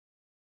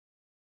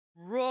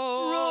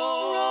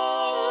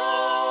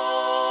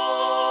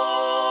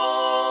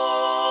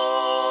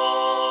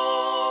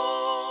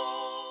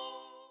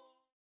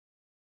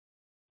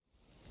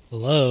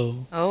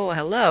Hello. Oh,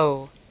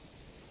 hello.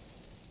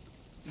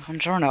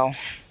 Buongiorno.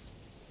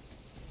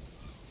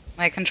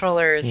 My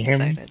controller Can is you hear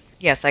me? decided.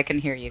 Yes, I can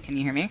hear you. Can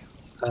you hear me?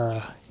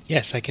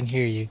 Yes, I can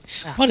hear you.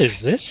 Oh, What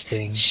is this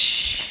thing?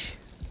 shh.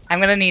 I'm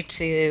gonna need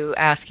to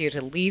ask you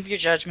to leave your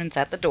judgments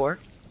at the door.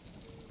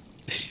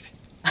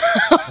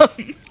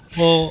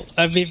 Well,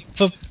 I mean,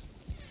 but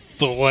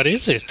what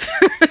is it?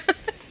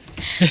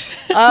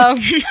 um,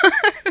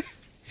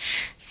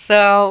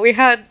 so we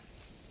had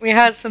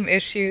some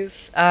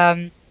issues.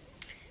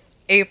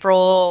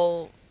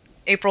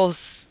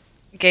 April's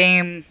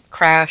game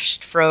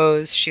crashed,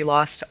 froze. She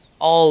lost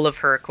all of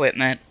her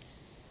equipment.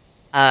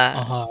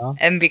 Uh-huh.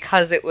 And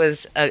because it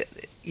was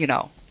you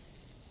know,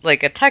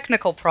 like a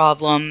technical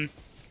problem,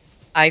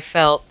 I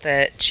felt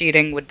that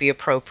cheating would be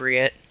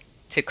appropriate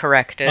to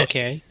correct it.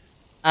 Okay.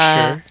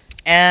 Uh, Sure.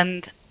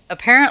 and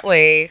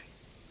apparently,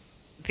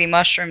 the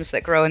mushrooms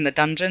that grow in the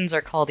dungeons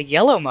are called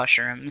yellow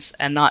mushrooms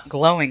and not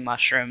glowing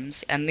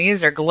mushrooms. And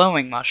these are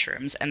glowing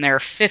mushrooms, and there are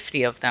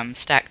 50 of them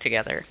stacked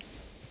together.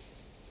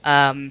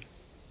 Um,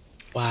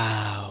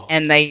 Wow.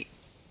 and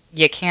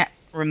you can't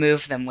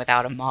remove them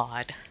without a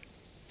mod.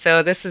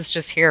 So this is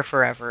just here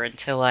forever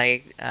until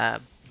I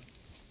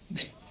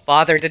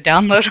bother to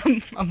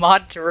download a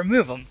mod to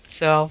remove them.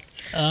 So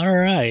All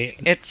right.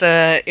 it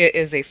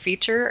is a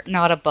feature,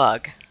 not a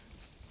bug.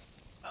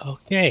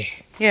 Okay.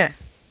 Yeah.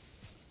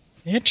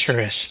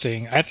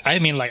 Interesting. I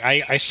mean, like,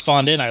 I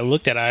spawned in, I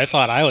looked at it, I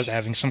thought I was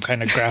having some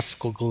kind of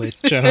graphical glitch,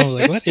 and I was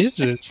like, what is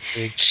this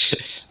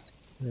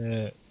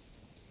thing?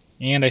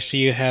 And I see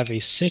you have a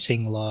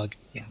sitting log.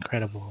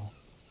 Incredible.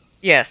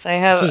 Yes,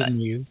 This is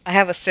new. I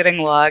have a sitting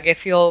log.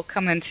 If you'll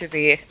come into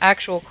the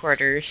actual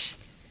quarters,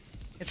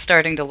 it's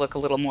starting to look a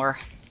little more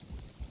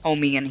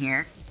homey in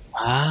here.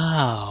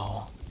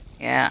 Wow.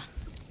 Yeah.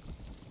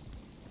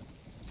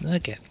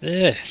 Look at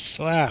this.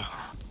 Wow.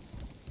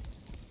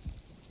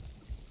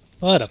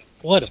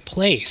 What a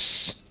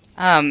place.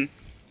 Um.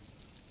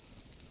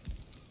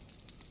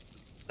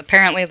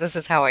 Apparently, this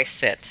is how I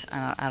sit.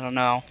 I don't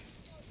know.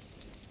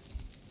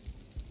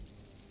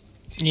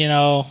 You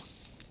know,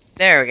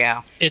 There we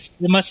go. it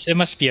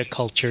must be a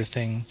culture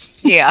thing.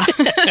 Yeah.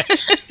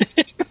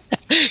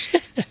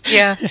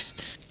 Yeah.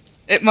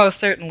 It most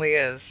certainly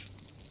is.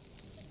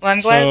 Well,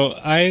 I'm glad.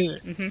 So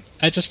Hmm.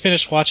 I just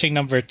finished watching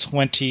number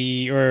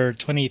 20 or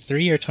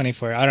 23 or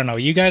 24. I don't know.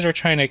 You guys were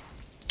trying to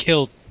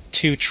kill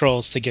 2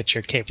 trolls to get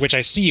your cape, which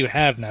I see you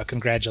have now.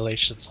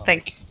 Congratulations on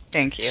Thank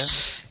you.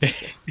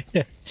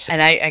 it.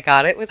 And I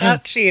got it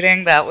without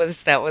cheating. That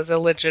was a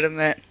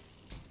legitimate.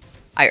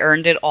 I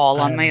earned it all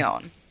on my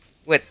own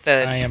with the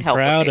I am help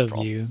proud of of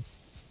April. you.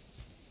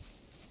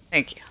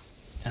 Thank you.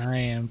 I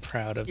am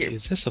proud of you. You-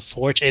 Is this a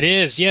forge? It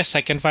is. Yes,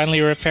 I can finally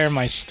repair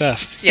my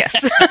stuff. Yes.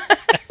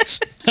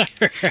 Right.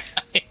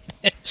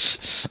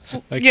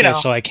 Okay, You know.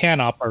 so I can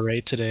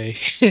operate today.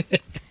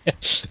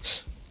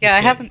 Yeah,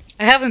 Okay.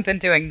 I haven't been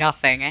doing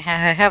nothing. I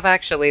have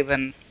actually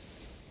been,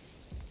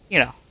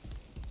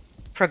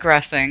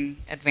 progressing,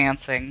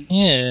 advancing.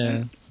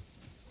 Yeah.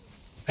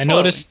 I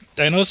Slowly.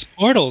 noticed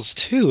portals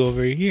too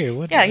over here.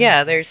 What Yeah, is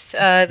yeah.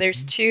 that?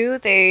 There's two.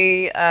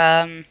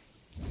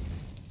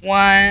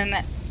 One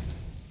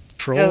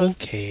Troll goes.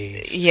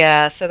 cave.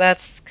 Yeah, so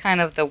that's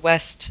kind of the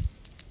west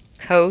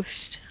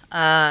coast.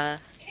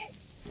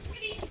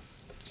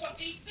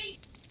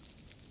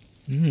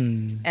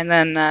 Hmm. And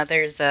then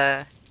there's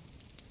the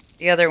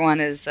other one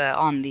is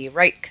on the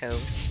right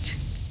coast.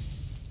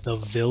 The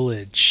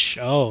village.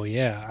 Oh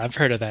yeah, I've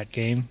heard of that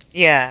game.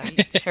 Yeah,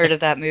 heard of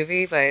that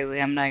movie by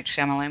M. Night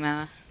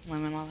Shyamalan?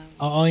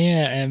 Oh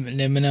yeah, and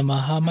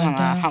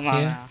Mahamada.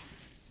 Yeah.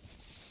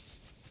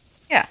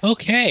 Yeah.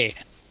 Okay.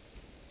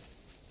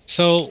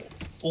 So,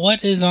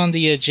 what is on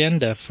the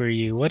agenda for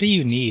you? What do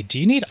you need? Do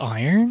you need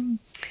iron?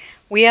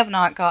 We have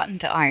not gotten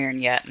to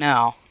iron yet,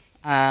 no.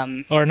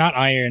 Or not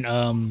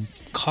iron,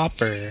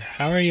 copper.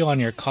 How are you on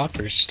your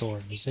copper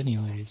stores,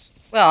 anyways?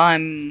 Well,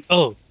 I'm.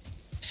 Oh,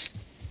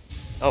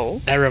 Oh.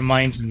 that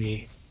reminds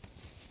me.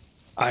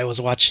 I was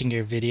watching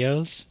your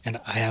videos, and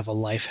I have a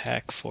life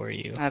hack for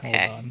you.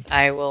 Okay. Hold on.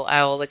 I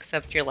will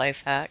accept your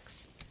life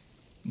hacks.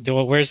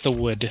 Where's the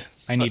wood?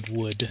 I need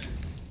wood.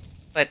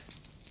 But,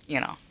 you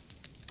know,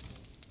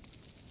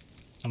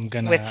 I'm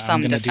gonna with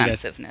some do that.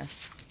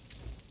 defensiveness.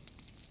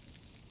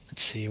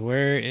 Let's see,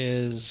 where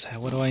is...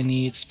 What do I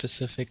need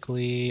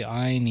specifically?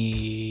 I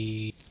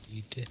need...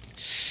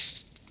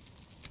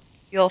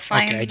 You'll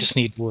find. Okay, I just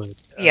need wood.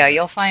 Yeah,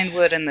 you'll find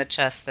wood in the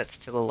chest that's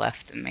to the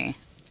left of me.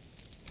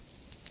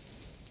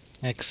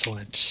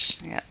 Excellent.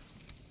 Yeah.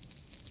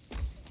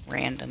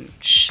 Random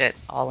shit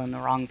all in the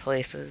wrong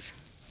places.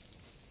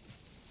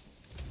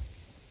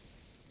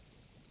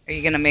 Are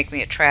you gonna make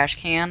me a trash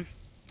can?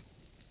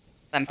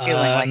 I'm feeling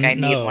like I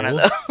need one of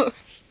no.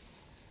 those.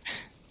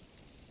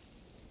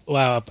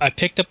 Wow, I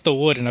picked up the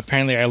wood and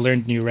apparently I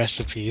learned new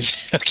recipes.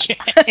 Okay.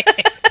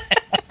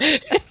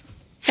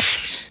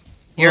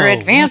 You're Whoa,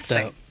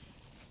 advancing. what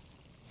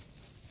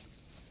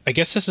I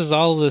guess this is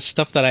all the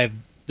stuff that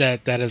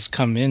that has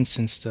come in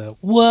since the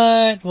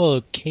what?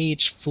 Whoa,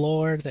 cage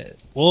floor. That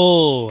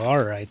whoa.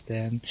 All right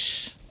then.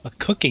 A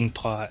cooking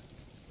pot.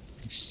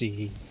 Let's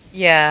see.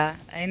 Yeah,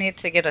 I need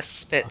to get a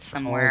spit A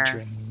somewhere,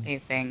 cauldron.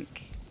 I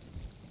think.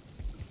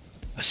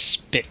 A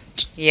spit.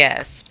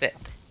 Yeah, a spit.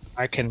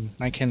 I can.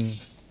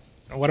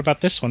 What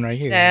about this one right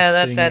here?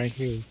 Yeah, It's sitting right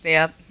here.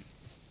 yep.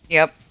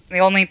 Yep. The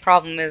only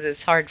problem is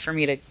it's hard for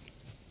me to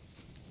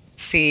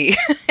see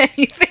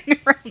anything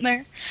around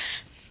there.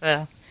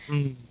 So,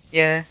 Hmm.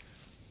 yeah.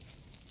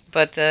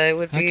 But it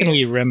would How can be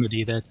we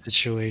remedy that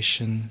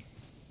situation?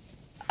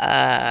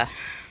 uh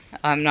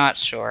I'm not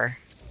sure.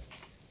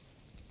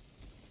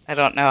 I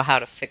don't know how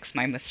to fix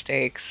my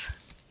mistakes.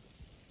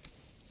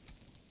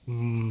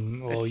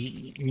 Well,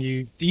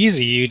 you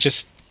easy. You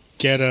just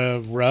get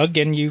a rug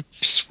and you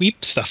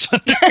sweep stuff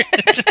under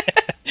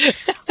it.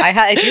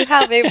 I do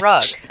have a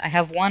rug. I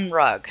have one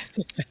rug.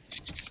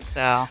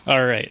 So,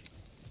 All right.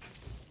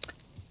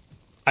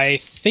 I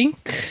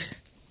think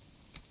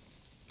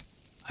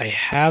I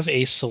have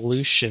a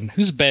solution.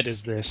 Whose bed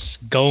is this?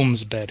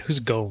 Gome's bed. Who's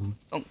Gome?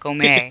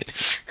 Gome.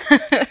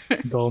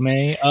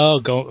 Gome?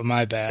 Oh,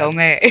 my bad.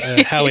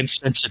 Gome. How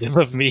insensitive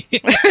of me.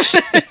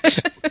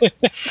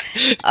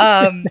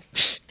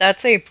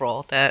 That's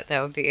April. That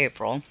would be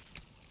April.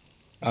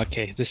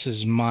 Okay, this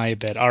is my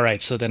bed. All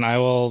right, so then I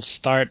will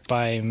start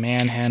by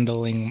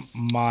manhandling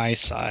my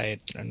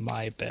side and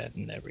my bed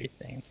and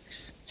everything.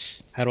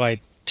 How do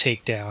I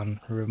take down?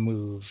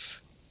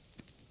 Remove.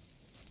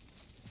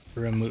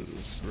 Remove.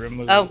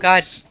 Oh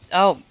God.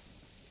 Oh.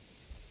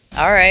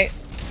 All right.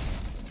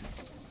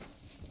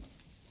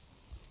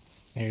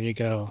 There you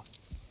go.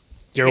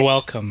 You're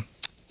welcome.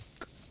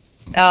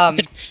 Um.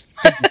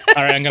 All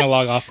right, I'm gonna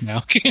log off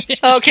now.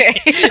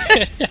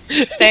 Okay.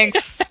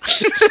 Thanks.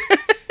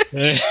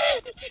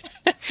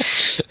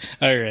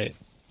 All right.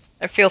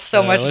 I feel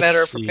so much let's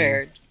better see.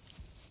 prepared.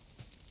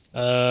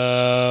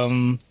 I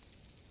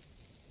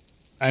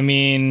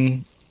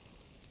mean,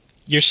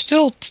 you're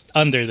still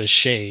under the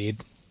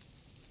shade.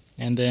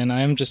 And then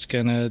I'm just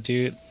gonna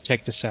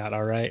check this out,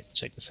 alright?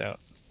 Check this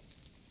out.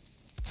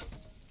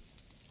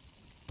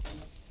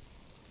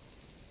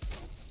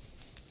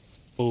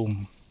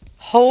 Boom.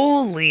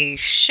 Holy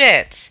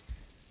shit.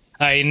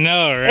 I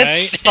know,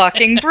 right? It's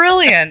fucking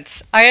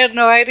brilliant. I had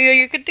no idea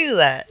you could do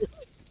that.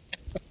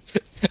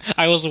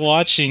 I was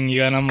watching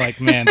you and I'm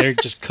like, man, they're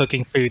just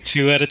cooking food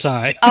 2 at a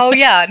time. Oh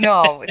yeah,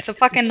 no, it's a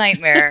fucking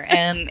nightmare.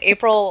 And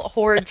April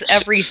hoards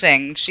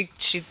everything. She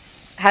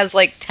has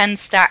like 10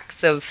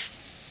 stacks of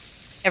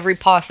every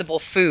possible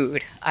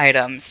food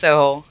item.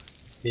 So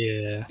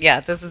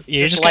Yeah. this is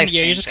You're just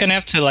life-changing. you're just gonna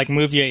have to like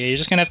you're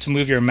just gonna have to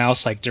move your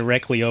mouse like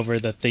directly over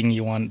the thing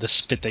you want, the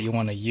spit that you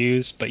want to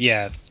use. But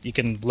yeah, you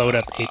can load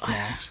up 8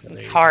 now. So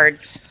It's hard.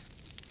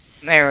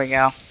 There we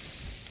go.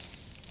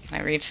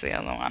 I reached the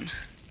other one.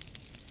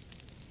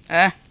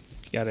 You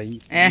gotta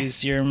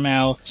use your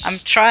mouse. I'm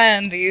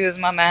trying to use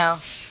my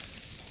mouse.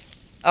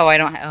 Oh, I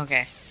don't have.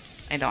 Okay,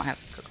 I don't have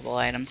cookable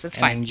items. It's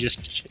fine. And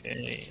just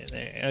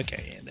there.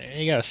 Okay, there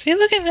you go. See,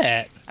 look at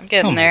that. I'm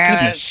getting Oh my there.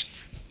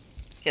 goodness.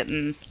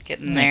 It's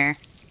getting there.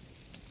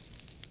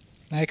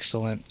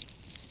 Excellent.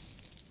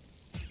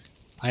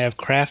 I have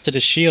crafted a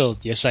shield.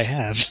 Yes, I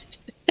have.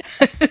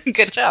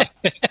 Good job.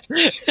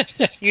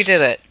 You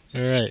did it.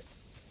 All right,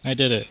 I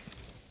did it.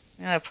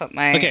 I'm gonna put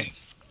my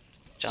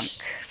junk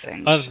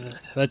things.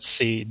 Let's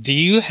see. Do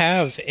you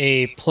have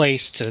a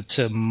place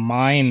to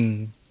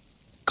mine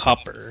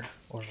copper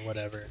or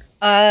whatever?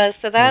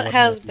 So that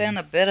has been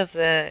a bit of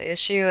the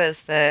issue,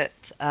 is that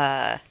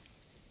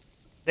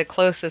the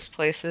closest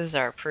places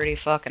are pretty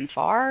fucking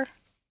far.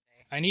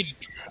 I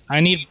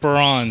need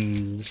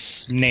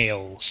bronze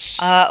nails.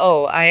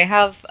 Oh, I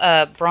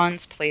have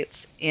bronze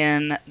plates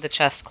in the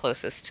chest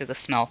closest to the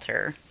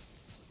smelter.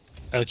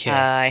 Okay.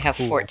 I have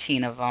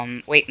 14 of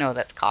them. Wait, no,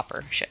 that's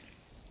copper. Shit.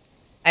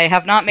 I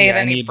have not made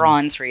any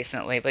bronze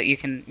recently, but you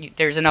can.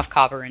 There's enough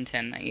copper and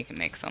tin that you can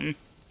make some.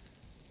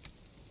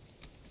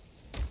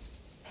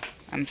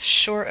 I'm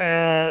sure.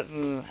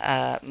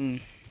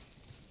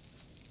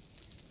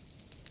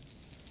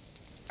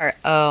 Alright.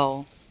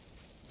 Oh.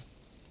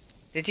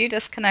 Did you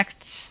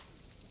disconnect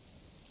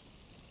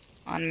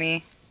on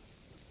me?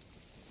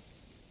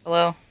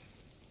 Hello?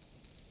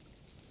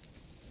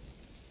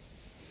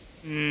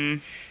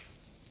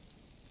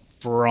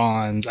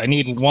 Bronze. I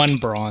need 1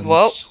 bronze.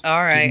 Whoa.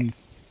 All right.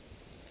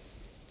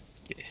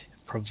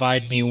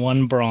 Provide me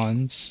 1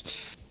 bronze,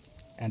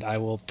 and I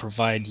will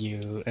provide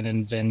you an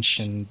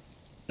invention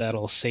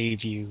that'll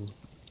save you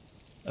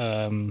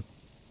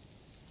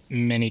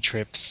many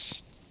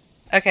trips.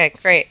 Okay,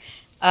 great.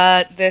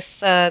 This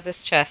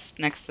chest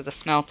next to the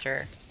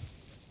smelter.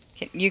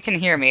 You can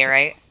hear me,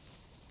 right?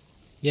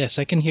 Yes,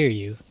 I can hear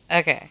you.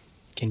 Okay.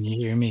 Can you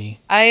hear me?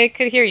 I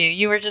could hear you.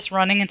 You were just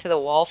running into the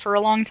wall for a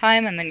long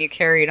time, and then you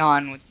carried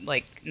on with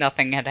like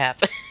nothing had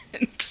happened.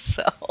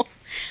 So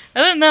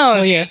I don't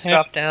know if you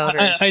dropped out. Or...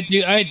 I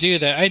do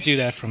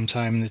that from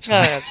time to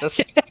time.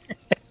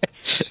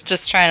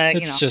 Just trying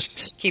to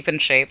just keep in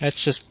shape.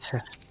 That's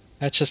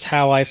just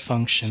how I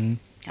function.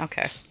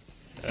 Okay.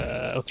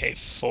 Okay,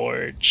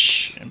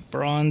 forge.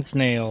 Bronze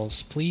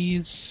nails,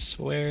 please.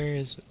 Where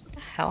is it? What the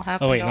hell Oh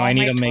happened to wait, no, all I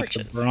need my to make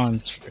the torches?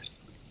 bronze first.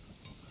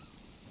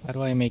 How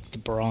do I make the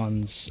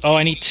bronze? Oh,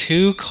 I need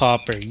 2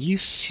 copper.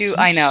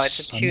 I know, it's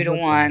a Son two of to a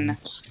gun. one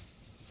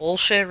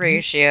bullshit You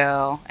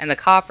ratio, and the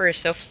copper is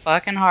so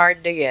fucking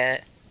hard to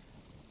get.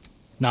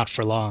 Not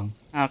for long.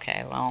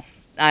 Okay, well,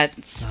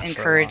 that's Not for long.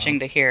 encouraging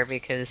to hear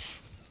because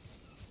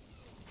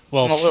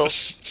Well, I'm a little.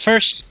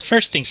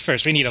 first things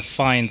first, we need to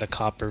find the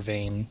copper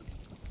vein.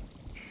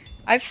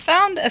 I've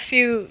found a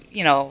few,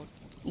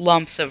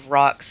 lumps of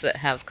rocks that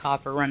have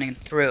copper running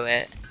through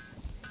it.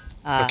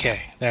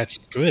 Okay, that's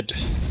good.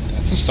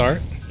 That's a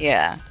start.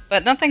 Yeah,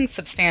 but nothing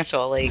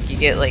substantial. Like, you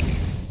get like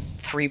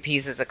 3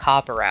 pieces of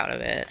copper out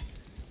of it.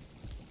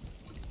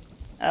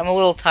 I'm a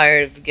little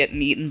tired of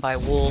getting eaten by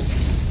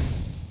wolves.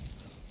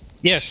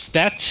 Yes,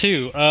 that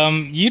too.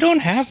 You don't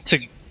have to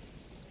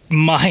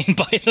mine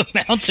by the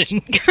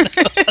mountain.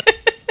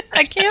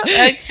 I can't.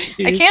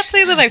 I can't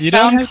say that I You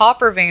don't found have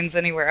copper veins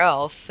anywhere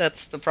else.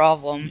 That's the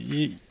problem.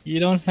 you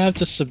don't have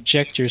to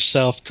subject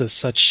yourself to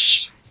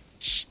such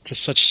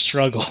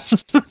struggle.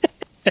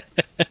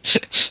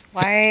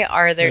 Why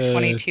are there uh,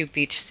 22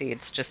 beach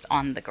seeds just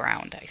on the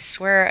ground? I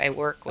swear I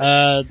work with.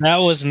 that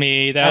was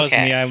me. That was me.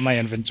 Okay. My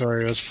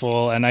inventory was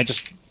full, and All I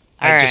just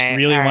right. All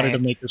really wanted to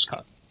right. make this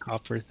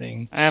copper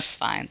thing. That's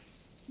fine.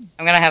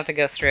 I'm gonna have to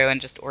go through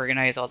and just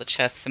organize all the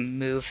chests and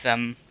move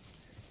them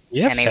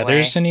You have anyway.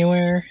 feathers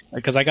anywhere?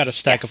 Because I got a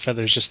stack of Yes.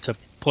 feathers just to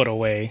put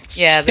away.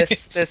 Yeah.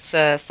 This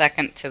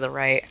second to the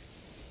right.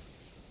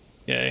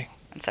 Okay.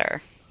 That's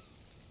our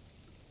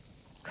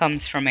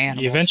comes from You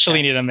animal's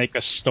eventually need to chest. make a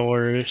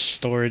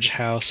storage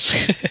house.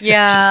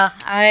 Yeah,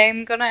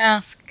 I'm gonna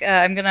ask.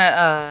 I'm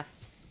gonna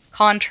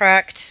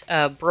contract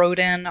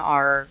Broden,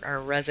 our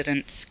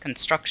resident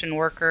construction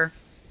worker.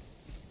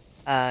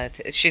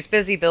 She's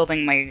busy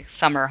building my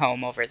summer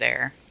home over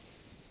there.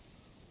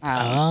 Um,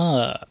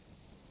 Ah,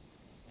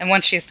 and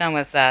once she's done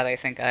with that, I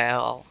think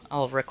I'll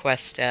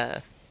request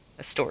a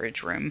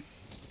storage room.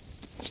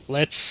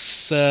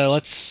 let's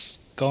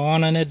go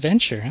on an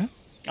adventure, huh?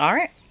 All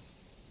right,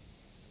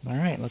 All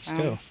right, let's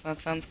go.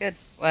 that sounds good.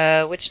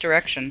 Which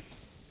direction?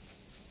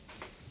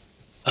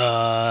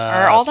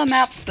 Are Uh, all the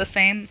maps the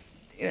same,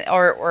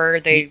 or are y-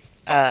 they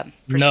no,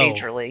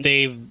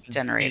 procedurally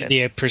generated?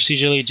 they are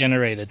procedurally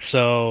generated.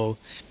 So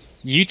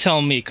you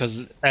tell me,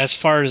 because as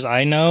far as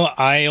I know,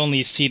 I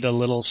only see the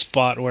little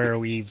spot where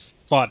we've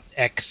fought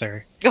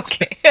Ecther.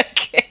 Okay,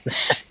 okay. So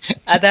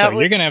That you're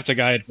would gonna have to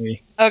guide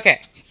me.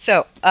 okay.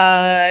 So,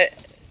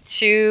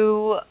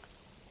 to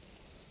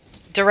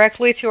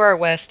directly to our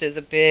west is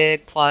a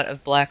big plot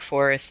of black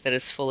forest that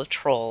is full of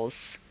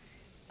trolls.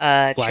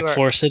 To Black our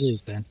Forest it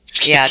is then.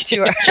 yeah,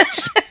 to our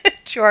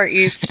to our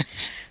east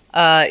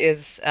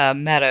is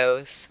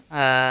meadows,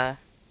 and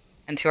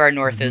to our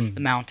north is the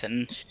Hmm.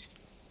 mountain.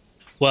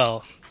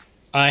 Well,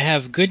 I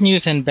have good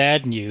news and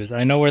bad news.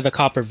 I know where the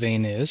copper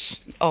vein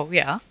is. Oh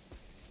yeah,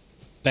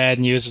 Bad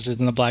news is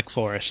in the Black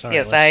Forest. All right,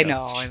 yes, let's I go.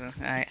 know.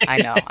 I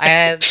know.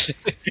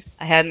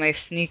 I had my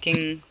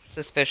sneaking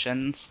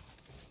suspicions.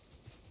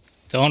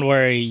 Don't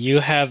worry, you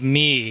have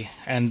me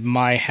and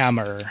my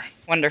hammer,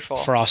 Wonderful.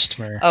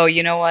 Frostmer. Oh,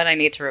 you know what? I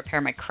need to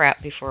repair my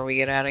crap before we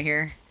get out of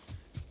here.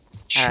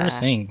 Sure Uh,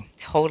 thing.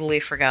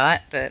 Totally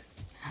forgot that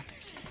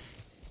there's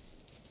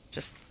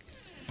just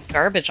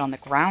garbage on the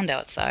ground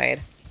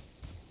outside.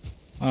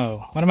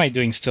 Oh, what am I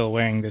doing still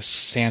wearing this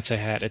Santa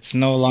hat? It's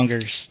no longer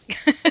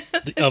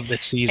of the Hey, I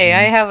season.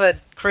 have a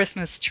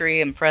Christmas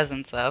tree and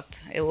presents up.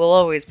 It will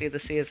always be the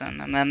season,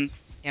 and then,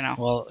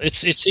 Well,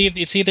 it's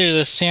either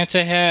the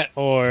Santa hat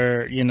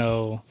or,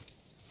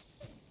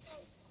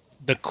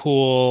 the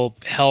cool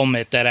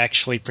helmet that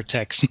actually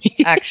protects me.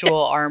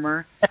 actual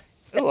armor.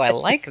 Ooh, I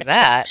like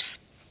that.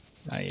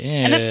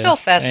 And it's Yeah, still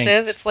festive.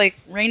 thanks. It's like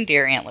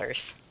reindeer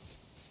antlers.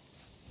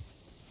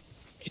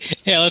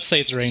 Yeah, let's say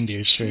it's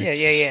reindeer, sure. Yeah,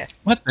 yeah, yeah.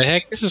 What the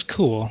heck? This is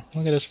cool.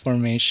 Look at this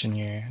formation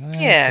here.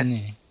 Yeah,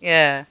 Okay.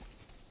 yeah.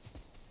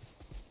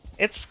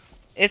 It's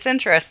it's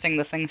interesting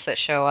the things that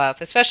show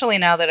up, especially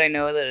now that I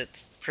know that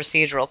it's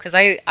procedural. Because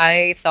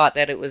I thought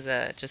that it was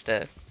just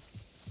a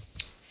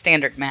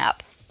standard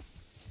map.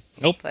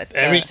 Nope, But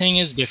everything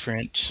is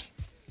different.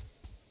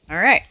 all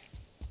right.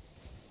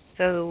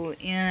 So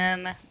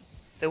in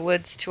the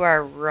woods to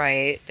our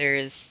right,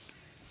 there's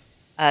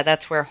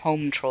that's where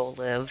Home Troll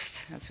lives.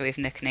 That's what we've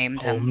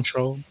nicknamed him, Home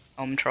troll.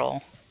 Home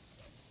Troll.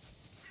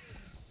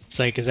 It's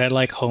like, is that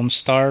like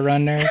Homestar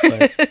Runner?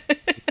 But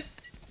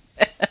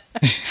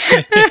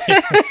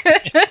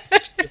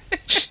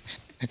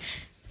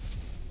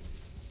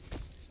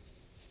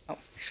Oh,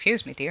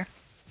 excuse me, dear.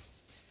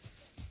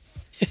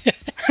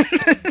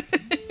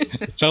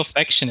 so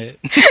affectionate.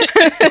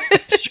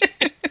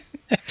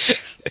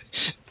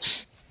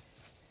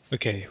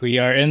 Okay, we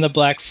are in the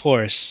Black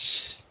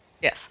Forest.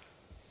 Yes.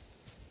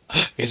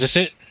 Is this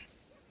it?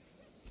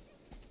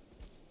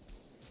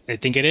 I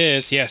think it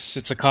is. Yes,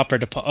 it's a copper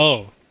deposit.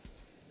 Oh,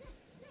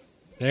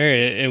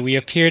 we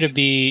appear to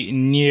be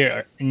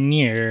near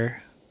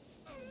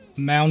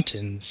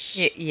mountains.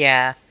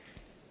 Yeah.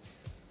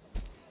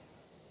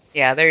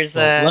 Yeah, there's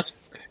Well, a look.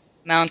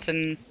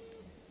 mountain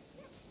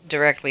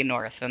directly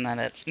north, and then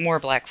it's more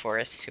Black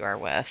Forest to our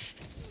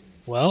west.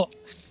 Well,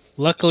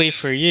 luckily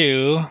for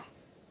you,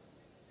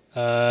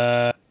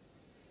 uh,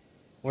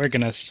 we're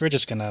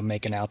just gonna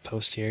make an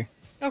outpost here.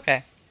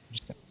 Okay. We're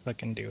just gonna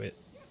fucking do it.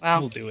 Well,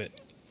 We'll do it.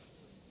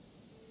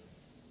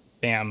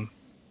 Bam,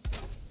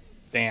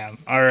 bam.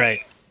 All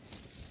right.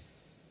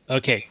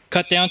 Okay,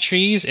 cut down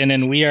trees, and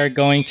then we are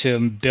going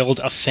to build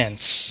a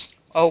fence.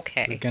 We're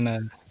okay.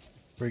 gonna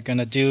we're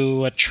gonna do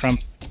what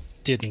Trump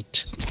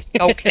didn't.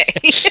 Okay.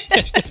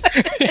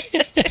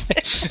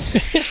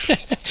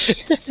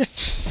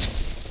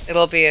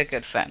 It'll be a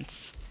good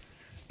fence.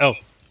 Oh,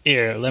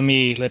 here, let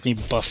me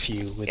buff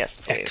you with Yes,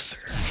 please.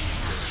 Xer.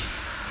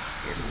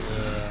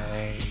 Yeah,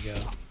 there you go.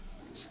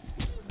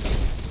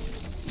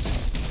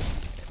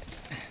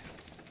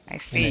 I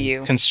And see then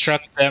you.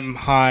 construct them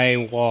high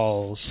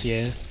walls,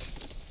 yeah?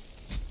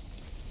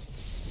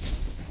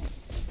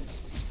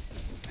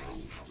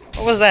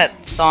 What was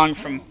that song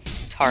from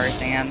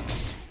Tarzan?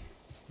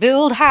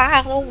 Build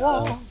high the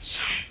walls.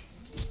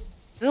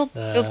 Build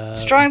Uh,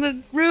 strong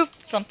the roof.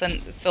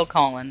 Something. Phil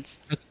Collins.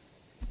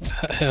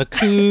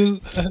 Hakuna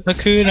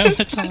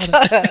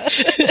Matata.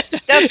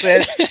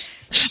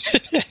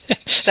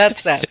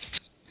 That's it.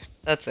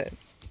 That's it.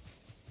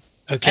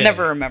 I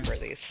never Okay, remember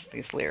these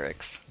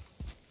lyrics.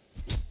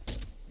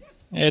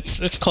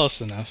 it's close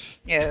enough.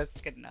 Yeah,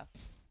 that's good enough.